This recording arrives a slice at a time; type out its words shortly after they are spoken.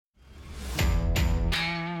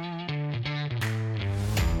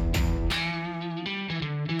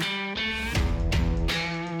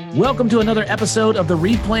Welcome to another episode of the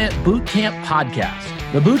Replant Bootcamp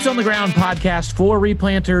Podcast, the Boots on the Ground podcast for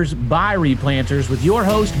replanters by replanters with your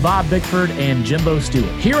host, Bob Bickford and Jimbo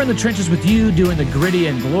Stewart. Here in the trenches with you doing the gritty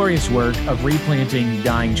and glorious work of replanting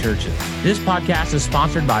dying churches. This podcast is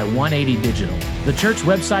sponsored by 180 Digital, the church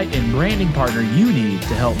website and branding partner you need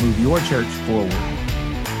to help move your church forward.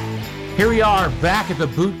 Here we are back at the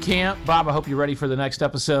boot camp. Bob, I hope you're ready for the next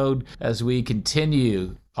episode as we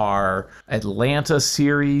continue our Atlanta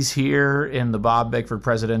series here in the Bob Bickford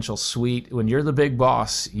Presidential Suite. When you're the big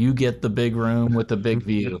boss, you get the big room with the big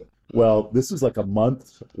view. Well, this is like a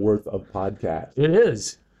month's worth of podcast. It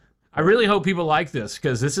is. I really hope people like this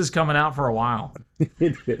because this is coming out for a while.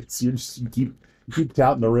 It is. You keep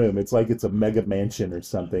touting the room. It's like it's a mega mansion or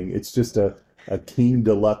something. It's just a King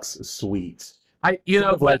Deluxe suite. But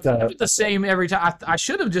the same every time. I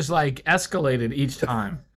should have just like escalated each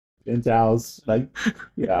time. Penthouse,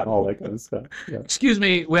 all that kind of stuff. Yeah. Excuse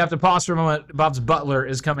me, we have to pause for a moment. Bob's butler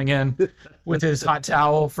is coming in with his hot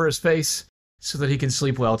towel for his face so that he can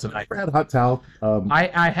sleep well tonight. I had a hot towel.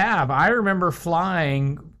 I have. I remember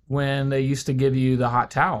flying when they used to give you the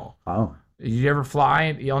hot towel. Oh. Did you ever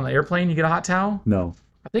fly on the airplane? You get a hot towal? No.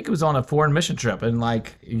 I think it was on a foreign mission trip, and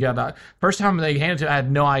you got first time they handed it to me, I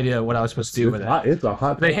had no idea what I was supposed to do with it. It's a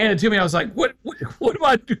hot. They handed it to me, I was like, "What do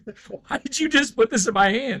I do? Why did you just put this in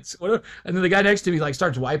my hands?" And then the guy next to me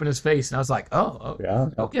starts wiping his face, and I was like, "Oh, yeah,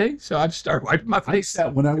 okay." So I just started wiping my face.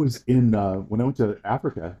 When I was when I went to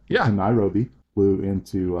Africa, to Nairobi, flew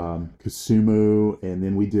into Kisumu, and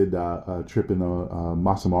then we did a trip in the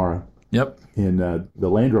Maasai. Yep. And the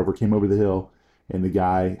Land Rover came over the hill. And the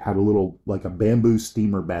guy had a little, like a bamboo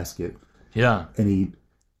steamer basket. Yeah. And he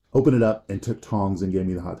opened it up and took tongs and gave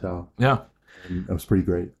me the hot towel. Yeah. And that was pretty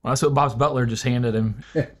great. Well, that's what Bob's butler just handed him.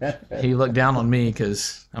 He looked down on me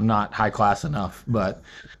because I'm not high class enough. But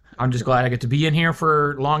I'm just glad I get to be in here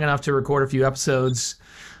for long enough to record a few episodes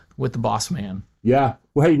with the boss man. Yeah.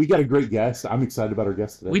 Well, hey, we got a great guest. I'm excited about our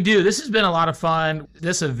guest today. We do. This has been a lot of fun.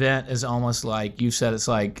 This event is almost like you said, it's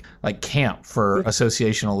like camp for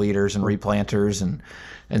associational leaders and replanters.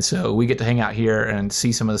 And so we get to hang out here and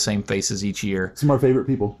see some of the same faces each year. Some of our favorite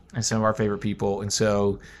people. And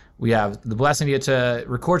so we have the blessing to get to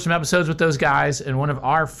record some episodes with those guys. And one of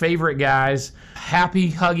our favorite guys,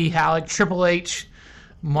 Happy Huggy Hallock, Triple H,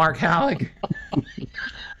 Mark Hallock.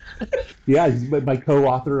 Yeah, he's my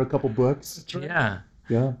co-author a couple books. Yeah.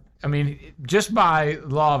 Yeah. I mean, just by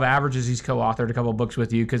law of averages, he's co-authored a couple books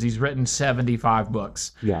with you because he's written 75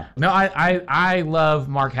 books. Yeah. No, I love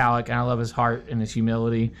Mark Hallock, and I love his heart and his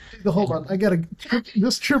humility. Hold on.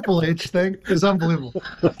 This Triple H thing is unbelievable.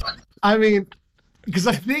 I mean, because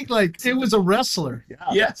I think it was a wrestler. Yeah.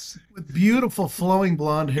 Yes. With beautiful flowing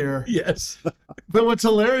blonde hair. Yes. But what's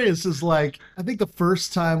hilarious is I think the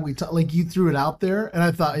first time we talked, you threw it out there and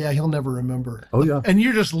I thought, yeah, he'll never remember. Oh yeah. And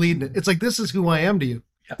you're just leading it. It's like, this is who I am to you.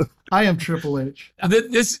 Yeah. I am Triple H.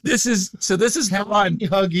 This is fun.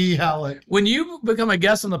 Huggy Hallock. When you become a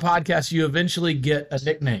guest on the podcast, you eventually get a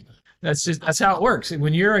nickname. That's how it works.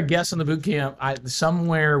 When you're a guest on the boot camp,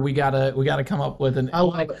 somewhere we gotta come up with an. I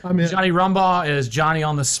love it. I mean, Johnny Rumbaugh is Johnny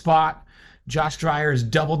on the spot. Josh Dreyer is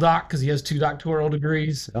double doc because he has 2 doctoral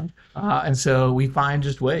degrees, and so we find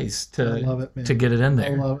just ways to get it in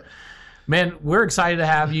there. I love it. Man, we're excited to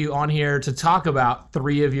have you on here to talk about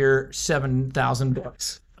 3 of your 7,000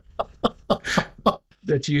 books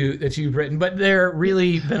that you've written, but they're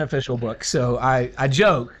really beneficial books. So I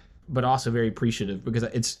joke, but also very appreciative because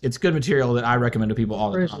it's good material that I recommend to people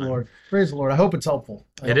all the time. Praise the Lord. Praise the Lord. I hope it's helpful.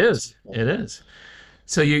 It is.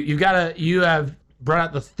 So you have brought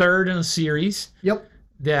out the 3rd in a series. Yep.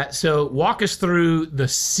 So walk us through the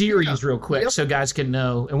series real quick so guys can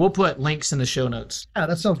know, and we'll put links in the show notes. Yeah,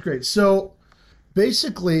 that sounds great. So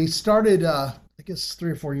basically started, I guess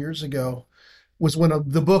 3 or 4 years ago was when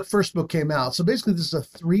the first book came out. So basically this is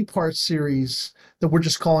a 3-part series that we're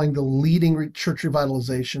just calling the Leading Church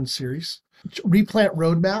Revitalization series. Replant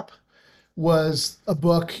Roadmap was a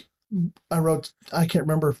book I wrote, I can't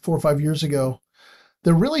remember, 4 or 5 years ago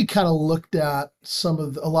that really kind of looked at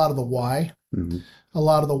a lot of the why. Mm-hmm. A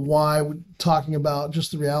lot of the why, talking about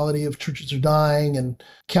just the reality of churches are dying and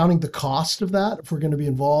counting the cost of that if we're going to be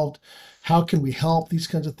involved. How can we help? These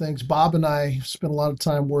kinds of things. Bob and I spent a lot of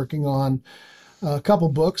time working on a couple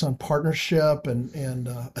books on partnership and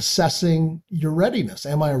assessing your readiness.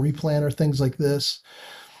 Am I a replanter? Things like this.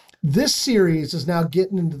 This series is now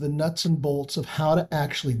getting into the nuts and bolts of how to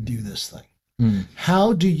actually do this thing. Mm.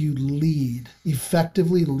 How do you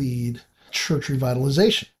effectively lead church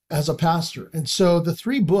revitalization as a pastor? And so the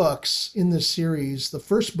 3 books in this series, the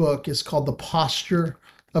first book is called The Posture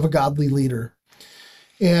of a Godly Leader.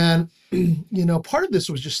 And part of this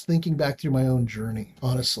was just thinking back through my own journey,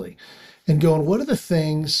 honestly, and going, what are the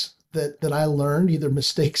things that I learned, either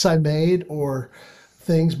mistakes I made or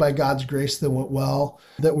things by God's grace that went well,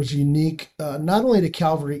 that was unique, not only to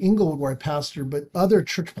Calvary Inglewood, where I pastor, but other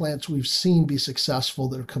church plants we've seen be successful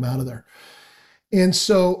that have come out of there. And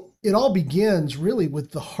so it all begins really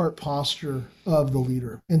with the heart posture of the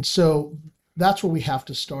leader. And so that's where we have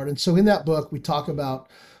to start. And so in that book, we talk about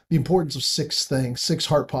the importance of 6 things, 6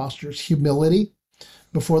 heart postures: humility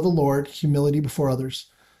before the Lord, humility before others,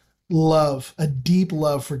 love, a deep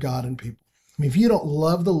love for God and people. I mean, if you don't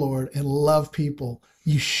love the Lord and love people,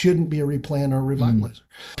 you shouldn't be a replanter or revitalizer.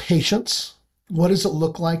 Patience. What does it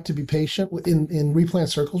look like to be patient? In replant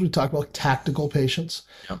circles, we talk about tactical patience.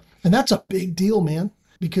 Yep. And that's a big deal, man,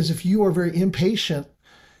 because if you are very impatient,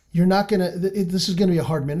 you're not going to, this is going to be a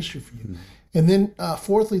hard ministry for you. And then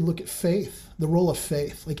fourthly, look at faith, the role of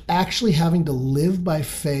faith, like actually having to live by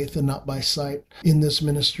faith and not by sight in this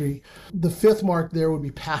ministry. The 5th mark there would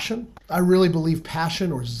be passion. I really believe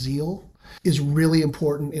passion or zeal is really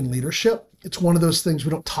important in leadership. It's one of those things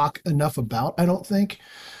we don't talk enough about, I don't think,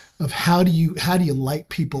 of how do you light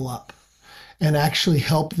people up and actually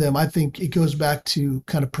help them. I think it goes back to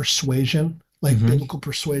kind of persuasion, like biblical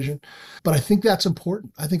persuasion. But I think that's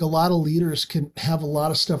important. I think a lot of leaders can have a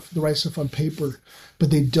lot of stuff, the right stuff on paper,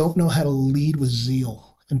 but they don't know how to lead with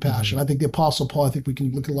zeal and passion. I think the Apostle Paul, I think we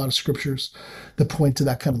can look at a lot of scriptures that point to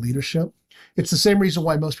that kind of leadership. It's the same reason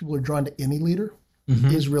why most people are drawn to any leader,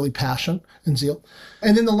 is really passion and zeal.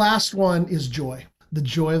 And then the last one is joy, the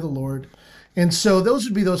joy of the Lord. And so those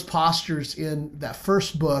would be those postures in that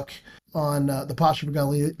first book on the posture of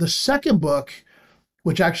God. The second book,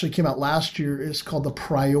 which actually came out last year, is called The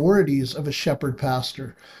Priorities of a Shepherd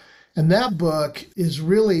Pastor. And that book is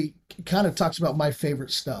really kind of talks about my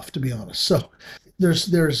favorite stuff, to be honest. So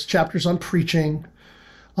there's chapters on preaching,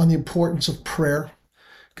 on the importance of prayer,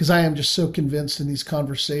 because I am just so convinced in these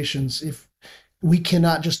conversations, if we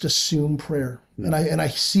cannot just assume prayer. And I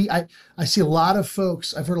see a lot of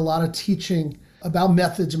folks, I've heard a lot of teaching about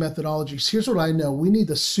methods and methodologies. Here's what I know. We need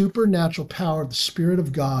the supernatural power of the Spirit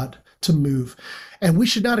of God to move. And we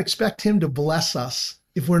should not expect him to bless us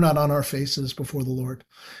if we're not on our faces before the Lord.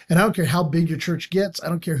 And I don't care how big your church gets. I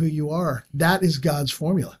don't care who you are. That is God's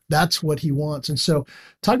formula. That's what he wants. And so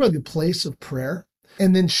talk about the place of prayer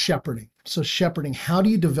and then shepherding. So shepherding, how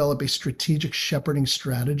do you develop a strategic shepherding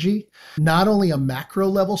strategy? Not only a macro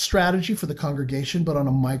level strategy for the congregation, but on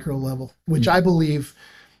a micro level, which I believe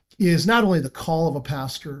is not only the call of a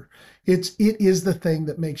pastor, it is the thing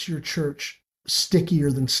that makes your church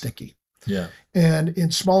stickier than sticky. Yeah. And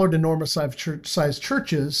in smaller to normal-sized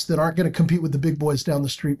churches that aren't going to compete with the big boys down the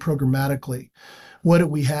street programmatically, what do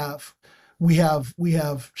we have? We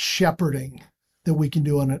have shepherding that we can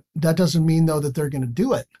do on it. That doesn't mean, though, that they're going to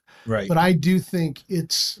do it. Right. But I do think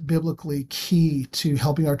it's biblically key to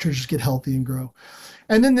helping our churches get healthy and grow.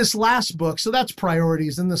 And then this last book, so that's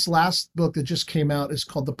priorities. And this last book that just came out is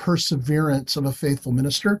called The Perseverance of a Faithful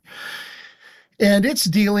Minister. And it's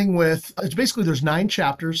dealing with, it's basically, there's 9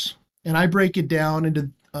 chapters, and I break it down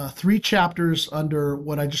into 3 chapters under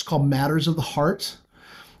what I just call matters of the heart.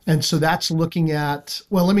 And so that's looking at,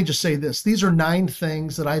 well, let me just say this. These are 9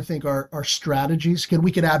 things that I think are strategies. Again,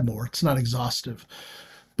 we could add more. It's not exhaustive.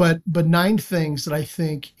 But 9 things that I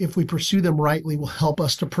think, if we pursue them rightly, will help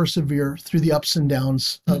us to persevere through the ups and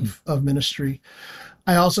downs of ministry.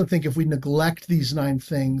 I also think if we neglect these 9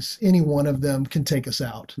 things, any one of them can take us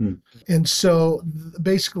out. And so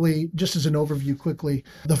basically, just as an overview quickly,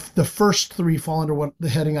 the first 3 fall under what the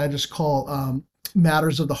heading I just call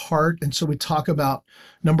matters of the heart. And so we talk about,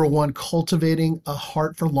 number 1, cultivating a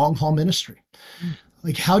heart for long haul ministry.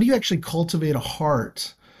 Like, how do you actually cultivate a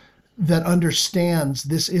heart that understands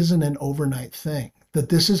this isn't an overnight thing, that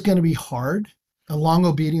this is going to be hard, a long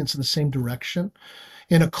obedience in the same direction,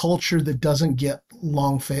 in a culture that doesn't get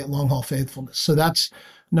long haul faithfulness. So that's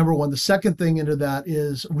number 1. The second thing into that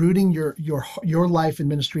is rooting your life and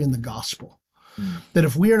ministry in the gospel. That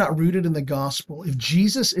if we are not rooted in the gospel, if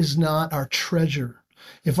Jesus is not our treasure,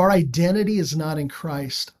 if our identity is not in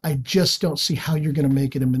Christ, I just don't see how you're going to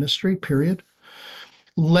make it in ministry, period,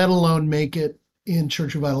 let alone make it in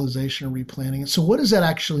church revitalization and replanting. And so what does that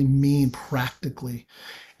actually mean practically?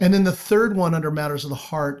 And then the third one under matters of the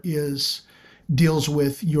heart deals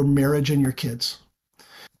with your marriage and your kids.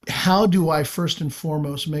 How do I first and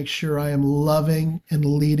foremost make sure I am loving and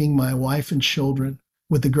leading my wife and children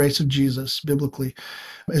with the grace of Jesus biblically?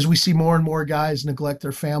 As we see more and more guys neglect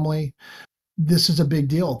their family, this is a big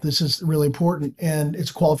deal. This is really important. And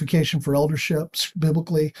it's a qualification for eldership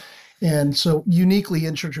biblically. And so uniquely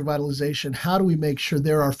in church revitalization, how do we make sure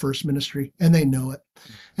they're our first ministry and they know it?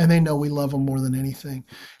 And they know we love them more than anything.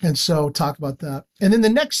 And so talk about that. And then the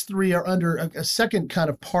next three are under a second kind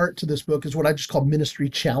of part to this book is what I just call ministry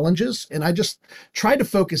challenges. And I just tried to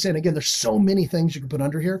focus in. Again, there's so many things you can put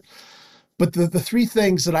under here. But the three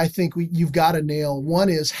things that I think you've got to nail, one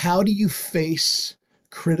is how do you face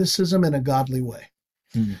criticism in a godly way?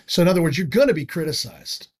 Mm-hmm. So in other words, you're going to be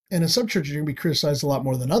criticized. And in some churches, you're going to be criticized a lot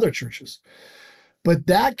more than other churches. But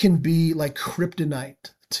that can be like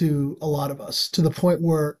kryptonite to a lot of us, to the point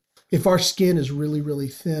where if our skin is really, really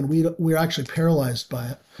thin, we're actually paralyzed by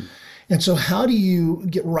it. And so how do you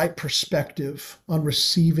get right perspective on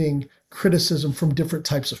receiving criticism from different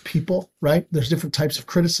types of people, right? There's different types of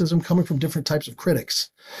criticism coming from different types of critics.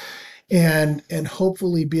 And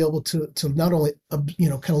hopefully be able to not only, kind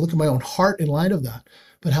of look at my own heart in light of that,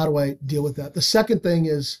 but how do I deal with that? The second thing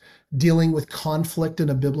is dealing with conflict in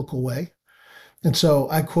a biblical way. And so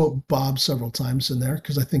I quote Bob several times in there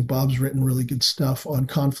because I think Bob's written really good stuff on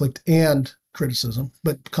conflict and criticism,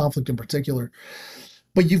 but conflict in particular.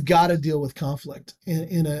 But you've got to deal with conflict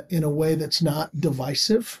in a way that's not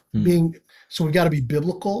divisive. So we've got to be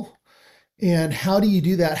biblical. And how do you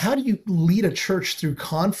do that? How do you lead a church through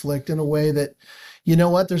conflict in a way that, you know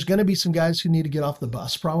what, there's going to be some guys who need to get off the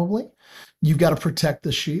bus probably. You've got to protect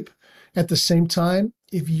the sheep. At the same time,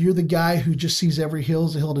 if you're the guy who just sees every hill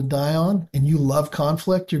as a hill to die on and you love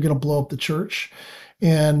conflict, you're going to blow up the church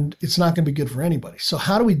and it's not going to be good for anybody. So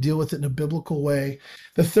how do we deal with it in a biblical way?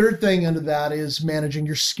 The third thing under that is managing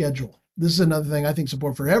your schedule. This is another thing I think is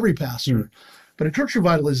important for every pastor. But in church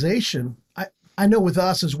revitalization, I know with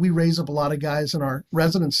us as we raise up a lot of guys in our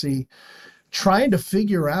residency, trying to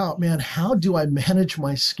figure out, man, how do I manage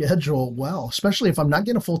my schedule well, especially if I'm not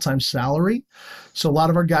getting a full-time salary. So a lot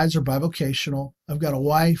of our guys are bivocational. I've got a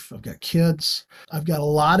wife, I've got kids, I've got a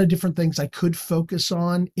lot of different things I could focus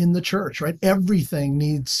on in the church, right? Everything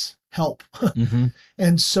needs help. Mm-hmm.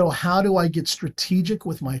 And so how do I get strategic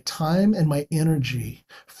with my time and my energy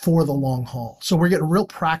for the long haul? So we're getting real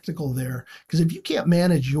practical there, because if you can't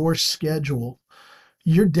manage your schedule,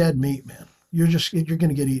 you're dead meat, man. You're going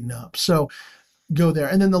to get eaten up. So go there.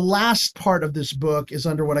 And then the last part of this book is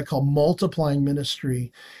under what I call multiplying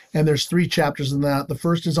ministry. And there's 3 chapters in that. The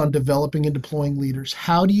first is on developing and deploying leaders.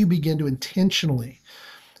 How do you begin to intentionally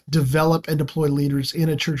develop and deploy leaders in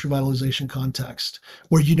a church revitalization context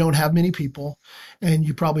where you don't have many people and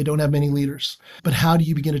you probably don't have many leaders? But how do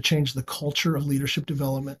you begin to change the culture of leadership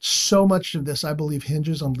development? So much of this, I believe,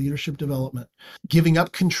 hinges on leadership development. Giving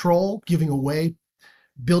up control, giving away,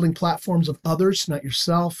 building platforms of others, not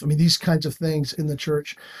yourself. I mean, these kinds of things in the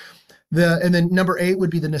church. And then number 8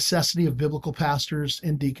 would be the necessity of biblical pastors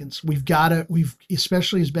and deacons.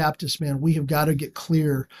 Especially as Baptists, man, we have got to get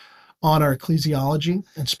clear on our ecclesiology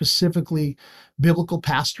and specifically biblical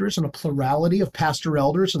pastors and a plurality of pastor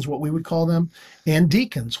elders is what we would call them, and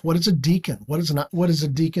deacons. What is a deacon? What does a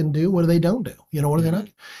deacon do? What do they don't do? What do they not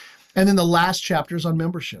do? And then the last chapter is on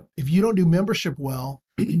membership. If you don't do membership well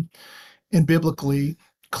and biblically,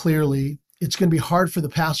 clearly, it's going to be hard for the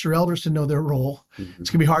pastor elders to know their role. Mm-hmm. It's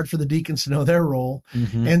going to be hard for the deacons to know their role.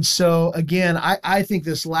 Mm-hmm. And so again, I think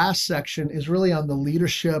this last section is really on the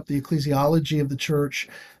leadership, the ecclesiology of the church.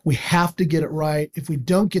 We have to get it right. If we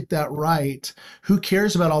don't get that right, who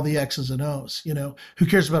cares about all the X's and O's? Who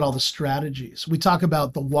cares about all the strategies? We talk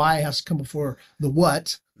about the why has to come before the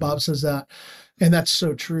what. Bob says that. And that's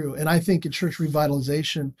so true. And I think in church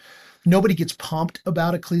revitalization, nobody gets pumped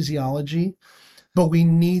about ecclesiology, but we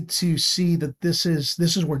need to see that this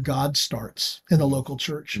is where God starts in the local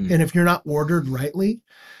church. Mm. And if you're not ordered rightly,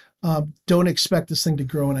 don't expect this thing to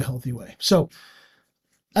grow in a healthy way. So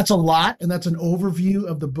that's a lot, and that's an overview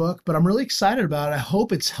of the book, but I'm really excited about it. I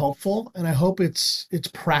hope it's helpful, and I hope it's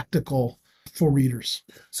practical for readers.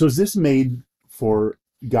 So is this made for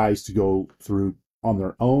guys to go through on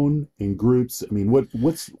their own in groups? I mean,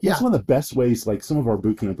 what's one of the best ways, like some of our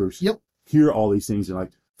boot campers hear all these things and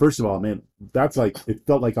like, first of all, man, that's like, it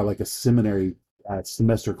felt like a seminary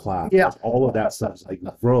semester class. Yeah. Like all of that stuff. Like,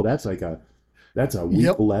 bro, that's a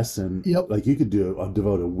week lesson. Yep. Like you could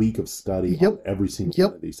devote a week of study on every single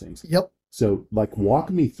one of these things. Yep. So like walk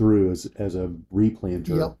me through as a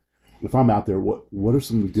replanter. Yep. If I'm out there, what are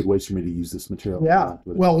some good ways for me to use this material? Yeah.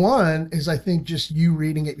 Well, one is I think just you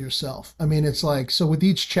reading it yourself. I mean, it's like, so with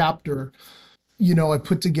each chapter, I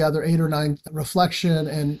put together 8 or 9 reflection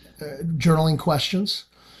and journaling questions.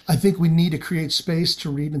 I think we need to create space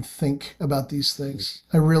to read and think about these things.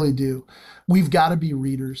 I really do. We've got to be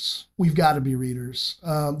readers. We've got to be readers.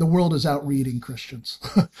 The world is out reading Christians.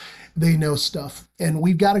 They know stuff, and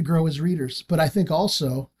we've got to grow as readers. But I think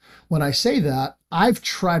also, when I say that, I've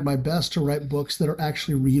tried my best to write books that are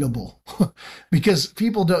actually readable because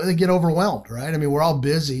they get overwhelmed, right? I mean, we're all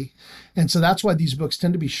busy. And so that's why these books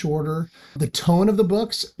tend to be shorter. The tone of the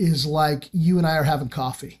books is like you and I are having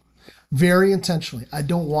coffee, very intentionally. I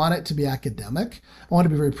don't want it to be academic. I want it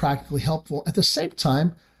to be very practically helpful. At the same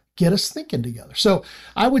time, get us thinking together. So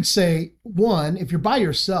I would say, one, if you're by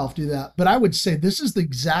yourself, do that. But I would say this is the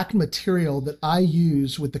exact material that I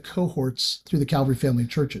use with the cohorts through the Calvary Family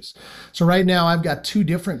Churches. So right now I've got 2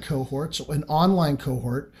 different cohorts, an online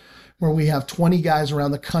cohort where we have 20 guys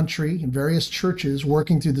around the country in various churches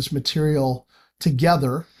working through this material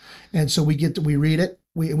together. And so we read it,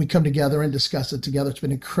 we come together and discuss it together. It's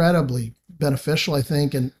been incredibly beneficial, I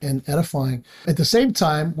think, and edifying. At the same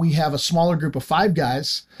time, we have a smaller group of 5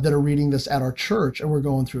 guys that are reading this at our church, and we're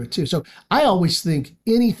going through it too. So I always think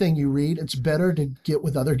anything you read, it's better to get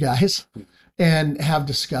with other guys and have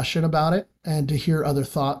discussion about it and to hear other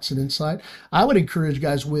thoughts and insight. I would encourage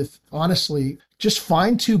guys honestly, just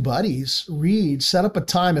find 2 buddies, read, set up a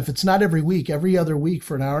time. If it's not every week, every other week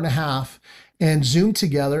for an hour and a half, and Zoom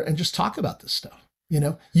together and just talk about this stuff.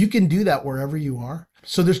 You can do that wherever you are.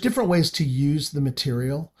 So there's different ways to use the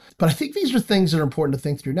material, but I think these are things that are important to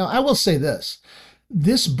think through. Now, I will say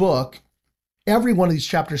this book, every one of these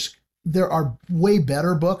chapters, there are way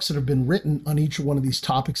better books that have been written on each one of these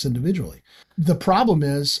topics individually. The problem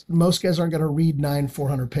is most guys aren't going to read 9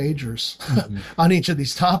 400-pagers on each of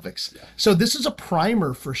these topics. So this is a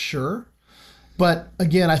primer for sure. But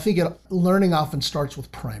again, I think learning often starts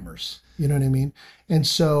with primers. You know what I mean? And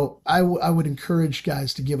so I would encourage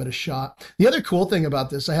guys to give it a shot. The other cool thing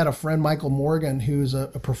about this, I had a friend, Michael Morgan, who's a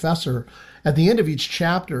professor. At the end of each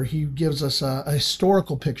chapter, he gives us a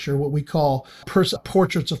historical picture, what we call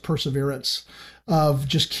portraits of perseverance, of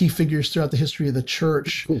just key figures throughout the history of the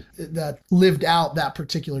church that lived out that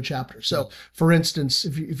particular chapter. So, for instance,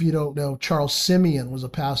 if you don't know, Charles Simeon was a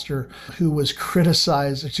pastor who was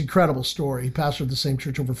criticized. It's an incredible story. He pastored the same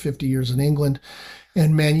church over 50 years in England.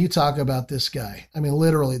 And man, you talk about this guy. I mean,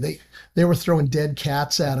 literally, they were throwing dead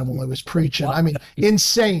cats at him while he was preaching. I mean,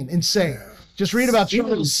 insane. Just read about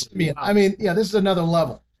Charles Simeon. I mean, yeah, this is another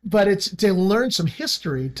level. But it's to learn some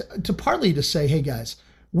history, to partly to say, hey, guys,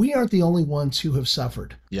 we aren't the only ones who have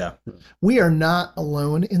suffered. Yeah. We are not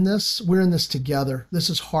alone in this. We're in this together. This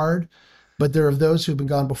is hard, but there are those who've been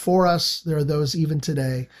gone before us. There are those even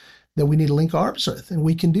today that we need to link arms with, and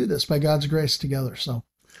we can do this by God's grace together. So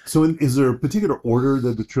is there a particular order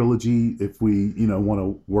that the trilogy, if we, want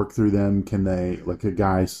to work through them, can they, like a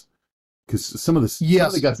guys, because some of the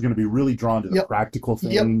guys are going to be really drawn to the practical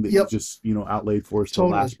thing that you just, outlaid for us the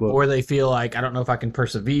last book. Or they feel like, I don't know if I can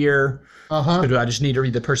persevere. Or do I just need to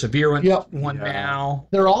read the persevere one now?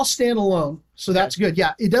 They're all standalone. So that's good.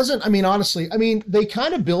 Yeah. It doesn't, honestly, they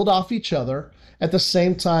kind of build off each other. At the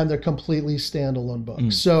same time, they're completely standalone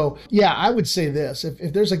books. So yeah, I would say this,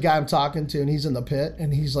 if there's a guy I'm talking to and he's in the pit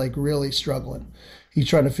and he's like really struggling, he's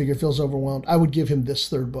trying to feels overwhelmed, I would give him this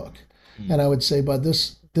 3rd book. And I would say, bud,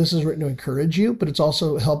 this is written to encourage you, but it's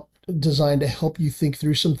also designed to help you think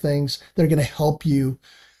through some things that are going to help you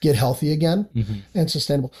get healthy again and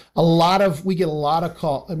sustainable. We get a lot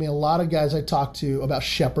of guys I talk to about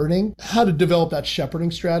shepherding, how to develop that shepherding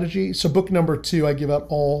strategy. So book number 2, I give out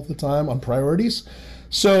all the time on priorities.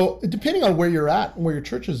 So depending on where you're at and where your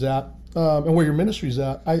church is at and where your ministry is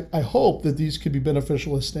at, I hope that these could be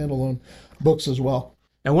beneficial as standalone books as well.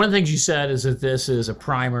 And one of the things you said is that this is a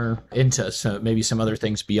primer into maybe some other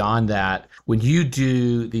things beyond that. When you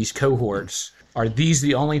do these cohorts, are these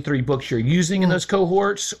the only 3 books you're using in those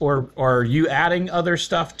cohorts, or are you adding other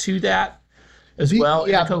stuff to that as well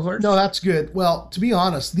in the cohorts? No, that's good. Well, to be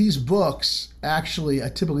honest, these books, actually, I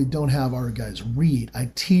typically don't have our guys read. I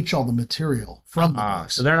teach all the material from them.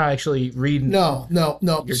 So they're not actually reading. No.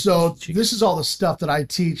 So this is all the stuff that I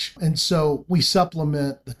teach. And so we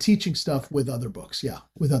supplement the teaching stuff with other books. Yeah,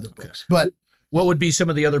 with other books. But what would be some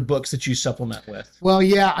of the other books that you supplement with? Well,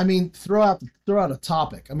 yeah, throw out a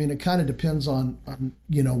topic. It kind of depends on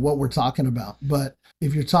what we're talking about. But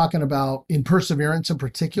if you're talking about in perseverance in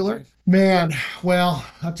particular, man, well,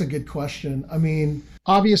 that's a good question.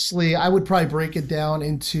 Obviously, I would probably break it down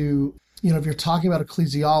into, if you're talking about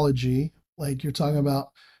ecclesiology, like you're talking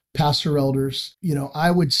about pastor elders, I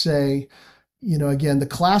would say, again, the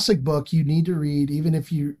classic book you need to read, even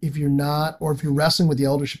if you're not, or if you're wrestling with the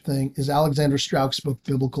eldership thing, is Alexander Strauch's book,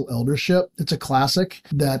 Biblical Eldership. It's a classic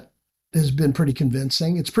that has been pretty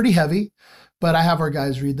convincing. It's pretty heavy, but I have our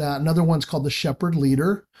guys read that. Another one's called The Shepherd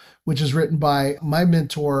Leader, which is written by my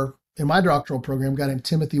mentor in my doctoral program, a guy named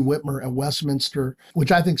Timothy Whitmer at Westminster,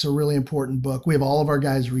 which I think is a really important book. We have all of our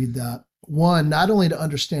guys read that. One, not only to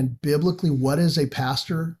understand biblically what is a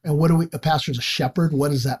pastor and a pastor is a shepherd,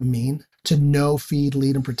 what does that mean? To know, feed,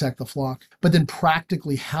 lead, and protect the flock. But then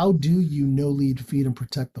practically, how do you know, lead, feed, and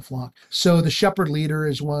protect the flock? So The Shepherd Leader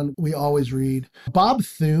is one we always read. Bob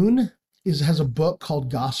Thune has a book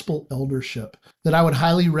called Gospel Eldership that I would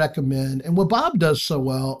highly recommend. And what Bob does so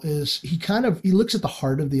well is he looks at the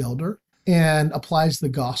heart of the elder and applies the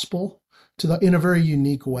gospel in a very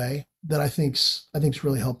unique way that I think's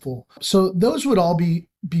really helpful. So those would all be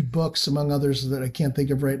books, among others, that I can't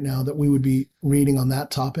think of right now that we would be reading on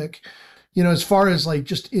that topic. As far as like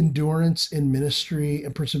just endurance in ministry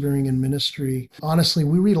and persevering in ministry, honestly,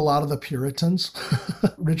 we read a lot of the Puritans.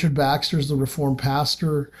 Richard Baxter's The Reformed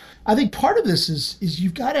Pastor. I think part of this is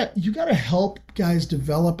you've got to help guys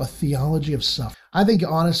develop a theology of suffering. I think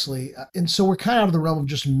honestly, and so we're kind of out of the realm of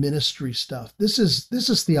just ministry stuff. This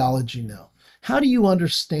is theology now. How do you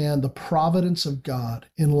understand the providence of God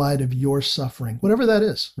in light of your suffering, whatever that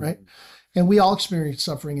is, right? And we all experience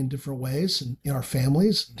suffering in different ways, and in our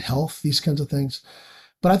families, health, these kinds of things.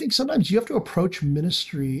 But I think sometimes you have to approach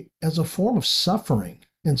ministry as a form of suffering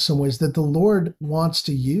in some ways that the Lord wants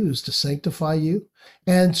to use to sanctify you.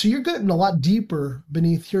 And so you're getting a lot deeper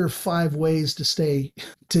beneath your 5 ways to stay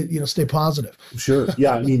positive. Sure.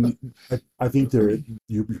 Yeah. I mean, I think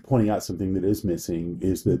you're pointing out something that is missing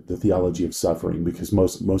is the theology of suffering, because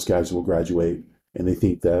most guys will graduate and they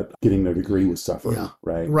think that getting their degree was suffering,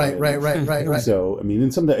 right? Right. So, I mean,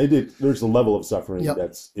 there's a level of suffering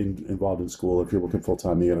that's involved in school. If you're working full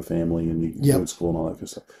time, you got a family and you go to school and all that kind of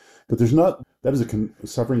stuff. But that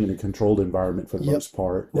is suffering in a controlled environment for the most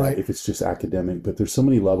part, right? If it's just academic. But there's so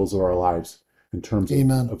many levels of our lives in terms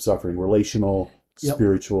of suffering, relational,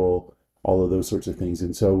 spiritual, all of those sorts of things.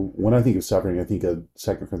 And so when I think of suffering, I think of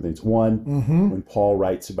 2 Corinthians 1, when Paul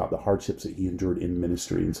writes about the hardships that he endured in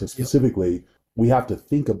ministry. And so specifically, we have to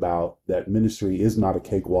think about that ministry is not a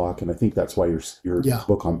cakewalk. And I think that's why your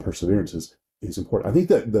book on perseverance is important. I think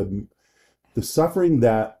that the suffering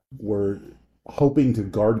that we're hoping to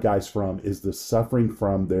guard guys from is the suffering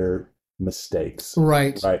from their mistakes.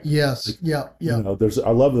 Right. Yes. Yeah. I love there's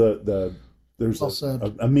a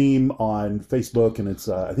meme on Facebook, and it's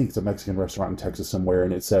I think it's a Mexican restaurant in Texas somewhere,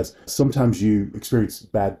 and it says sometimes you experience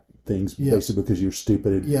bad things basically because you're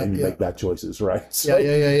stupid and you make bad choices, right? So,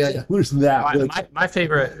 yeah. There's that. My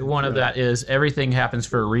favorite one of that is everything happens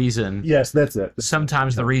for a reason. Yes, that's it.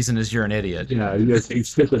 Sometimes the reason is you're an idiot. Yeah, you're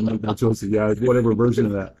stupid and make bad choices. Yeah, whatever version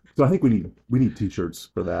of that. So I think we need T-shirts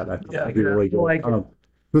for that. I think it'd be really good.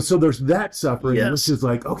 But so there's that suffering, which is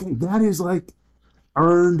like, okay, that is like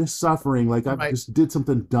earned suffering. Like I just did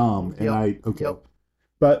something dumb, and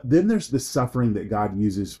But then there's the suffering that God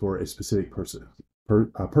uses for a specific purpose.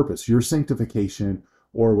 Your sanctification,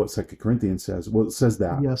 or what 2 Corinthians says. Well, it says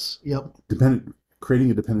that. Yes. Yep.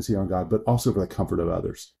 Creating a dependency on God, but also for the comfort of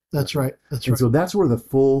others. That's right. And so that's where the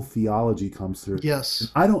full theology comes through. Yes.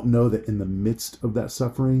 And I don't know that in the midst of that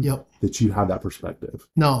suffering that you have that perspective.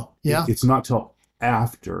 No. Yeah. It's not till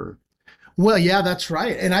after. Well, yeah, that's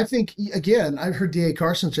right. And I think, again, I heard D.A.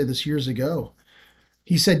 Carson say this years ago.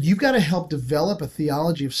 He said, you've got to help develop a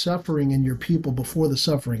theology of suffering in your people before the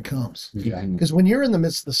suffering comes. Because when you're in the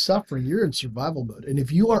midst of the suffering, you're in survival mode. And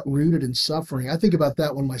if you aren't rooted in suffering, I think about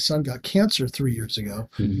that when my son got cancer 3 years ago.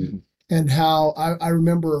 Mm-hmm. And how I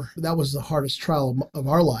remember that was the hardest trial of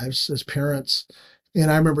our lives as parents.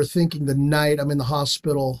 And I remember thinking the night I'm in the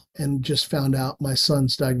hospital and just found out my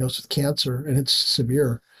son's diagnosed with cancer and it's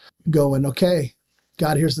severe, going, okay,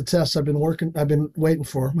 God, here's the test I've been waiting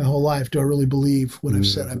for my whole life. Do I really believe what I've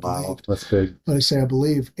said I believe? Wow, that's big. What I say I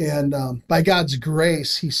believe. And by God's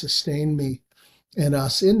grace, he sustained me and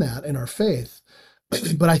us in that, in our faith.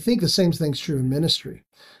 But I think the same thing's true in ministry.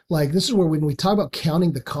 Like, this is where when we talk about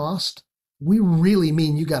counting the cost, we really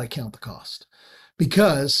mean you got to count the cost,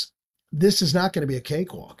 because this is not going to be a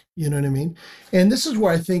cakewalk. You know what I mean? And this is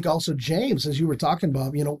where I think also James, as you were talking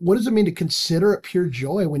about, what does it mean to consider it pure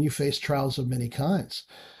joy when you face trials of many kinds?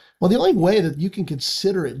 Well, the only way that you can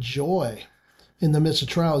consider it joy in the midst of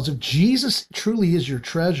trials is if Jesus truly is your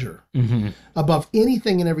treasure above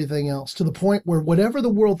anything and everything else, to the point where whatever the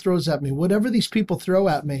world throws at me, whatever these people throw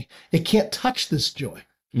at me, it can't touch this joy.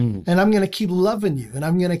 And I'm going to keep loving you. And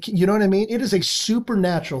I'm going to, you know what I mean? It is a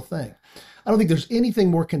supernatural thing. I don't think there's anything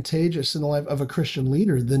more contagious in the life of a Christian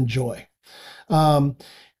leader than joy.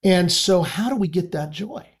 And so how do we get that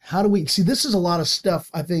joy? How do we see? This is a lot of stuff,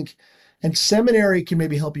 I think, And seminary can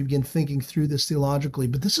maybe help you begin thinking through this theologically,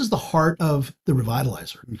 but this is the heart of the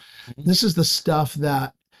revitalizer. Mm-hmm. This is the stuff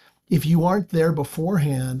that if you aren't there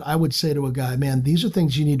beforehand, I would say to a guy, man, these are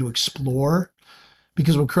things you need to explore,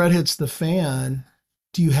 because when crud hits the fan,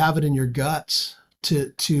 do you have it in your guts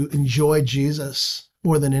to enjoy Jesus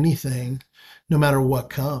more than anything, no matter what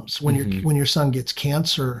comes? When when your son gets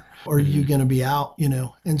cancer, or are you going to be out,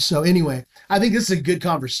 And so anyway, I think this is a good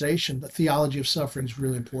conversation. The theology of suffering is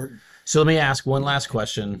really important. So let me ask one last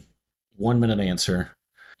question, 1 minute answer.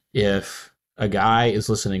 If a guy is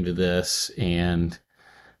listening to this and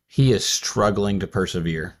he is struggling to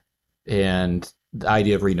persevere, and the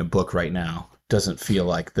idea of reading a book right now doesn't feel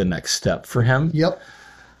like the next step for him. Yep.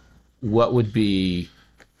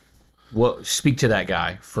 Speak to that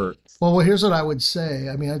guy for. Well, here's what I would say.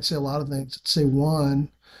 I mean, I'd say a lot of things. I'd say one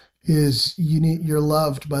is you're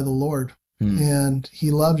loved by the Lord, and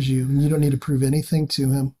he loves you, and you don't need to prove anything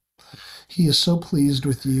to him. He is so pleased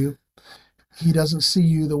with you. He doesn't see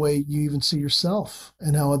you the way you even see yourself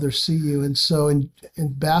and how others see you. And so in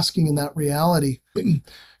basking in that reality,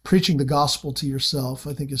 preaching the gospel to yourself,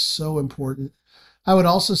 I think is so important. I would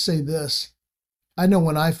also say this. I know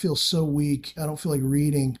when I feel so weak, I don't feel like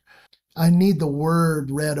reading, I need the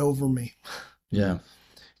word read over me. Yeah.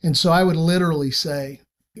 And so I would literally say,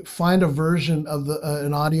 find a version of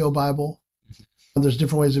an audio Bible. There's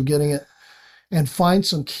different ways of getting it. And find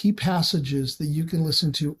some key passages that you can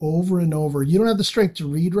listen to over and over. You don't have the strength to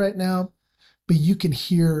read right now, but you can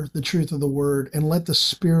hear the truth of the word, and let the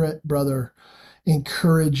Spirit, brother,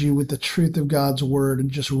 encourage you with the truth of God's word, and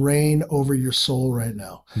just reign over your soul right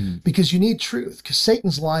now. Because you need truth, because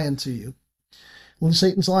Satan's lying to you. Well,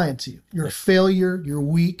 Satan's lying to you. You're a failure. You're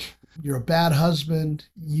weak. You're a bad husband.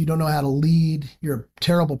 You don't know how to lead. You're a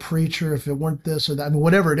terrible preacher if it weren't this or that. I mean,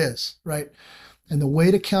 whatever it is, right? And the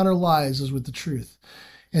way to counter lies is with the truth.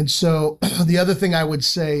 And so the other thing I would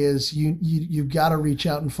say is you've got to reach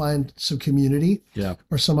out and find some community,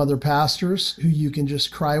 or some other pastors who you can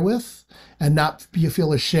just cry with and not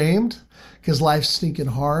feel ashamed, because life's stinking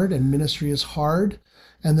hard and ministry is hard.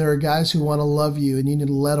 And there are guys who want to love you, and you need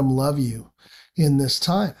to let them love you in this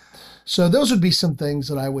time. So those would be some things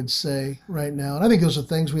that I would say right now. And I think those are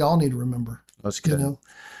things we all need to remember. That's good.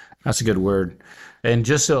 That's a good word. And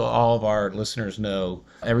just so all of our listeners know,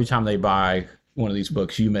 every time they buy one of these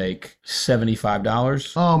books, you make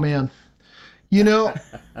 $75. Oh, man. Yeah,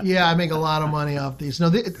 I make a lot of money off these.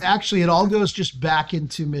 No, actually, it all goes just back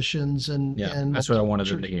into missions. And that's what I wanted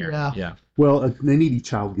them to hear. Yeah. Well, a needy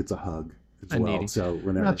child gets a hug as well. So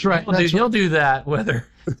whenever. That's right. He'll do that whether.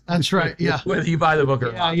 That's right. Yeah. Whether you buy the book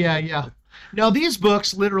or not. Yeah. Now, these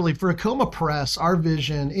books, literally, for Acoma Press, our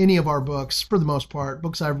vision, any of our books, for the most part,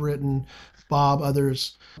 books I've written, Bob,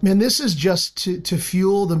 others, man, this is just to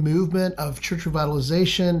fuel the movement of church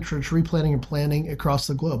revitalization, church replanting and planning across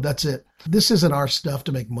the globe. That's it. This isn't our stuff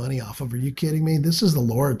to make money off of. Are you kidding me? This is the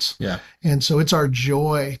Lord's. Yeah. And so it's our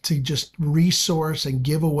joy to just resource and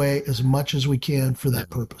give away as much as we can for that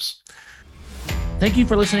purpose. Thank you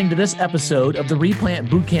for listening to this episode of the Replant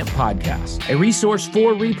Bootcamp Podcast, a resource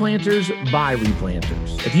for replanters by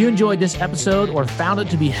replanters. If you enjoyed this episode or found it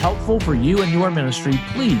to be helpful for you and your ministry,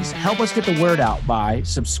 please help us get the word out by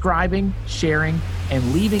subscribing, sharing,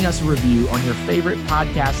 and leaving us a review on your favorite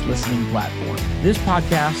podcast listening platform. This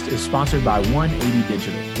podcast is sponsored by 180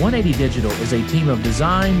 Digital. 180 Digital is a team of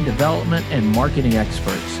design, development, and marketing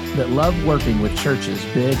experts that love working with churches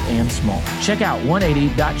big and small. Check out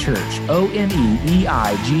 180.church,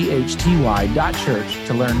 ONEEIGHTY.church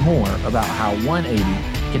to learn more about how 180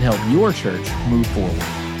 can help your church move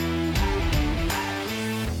forward.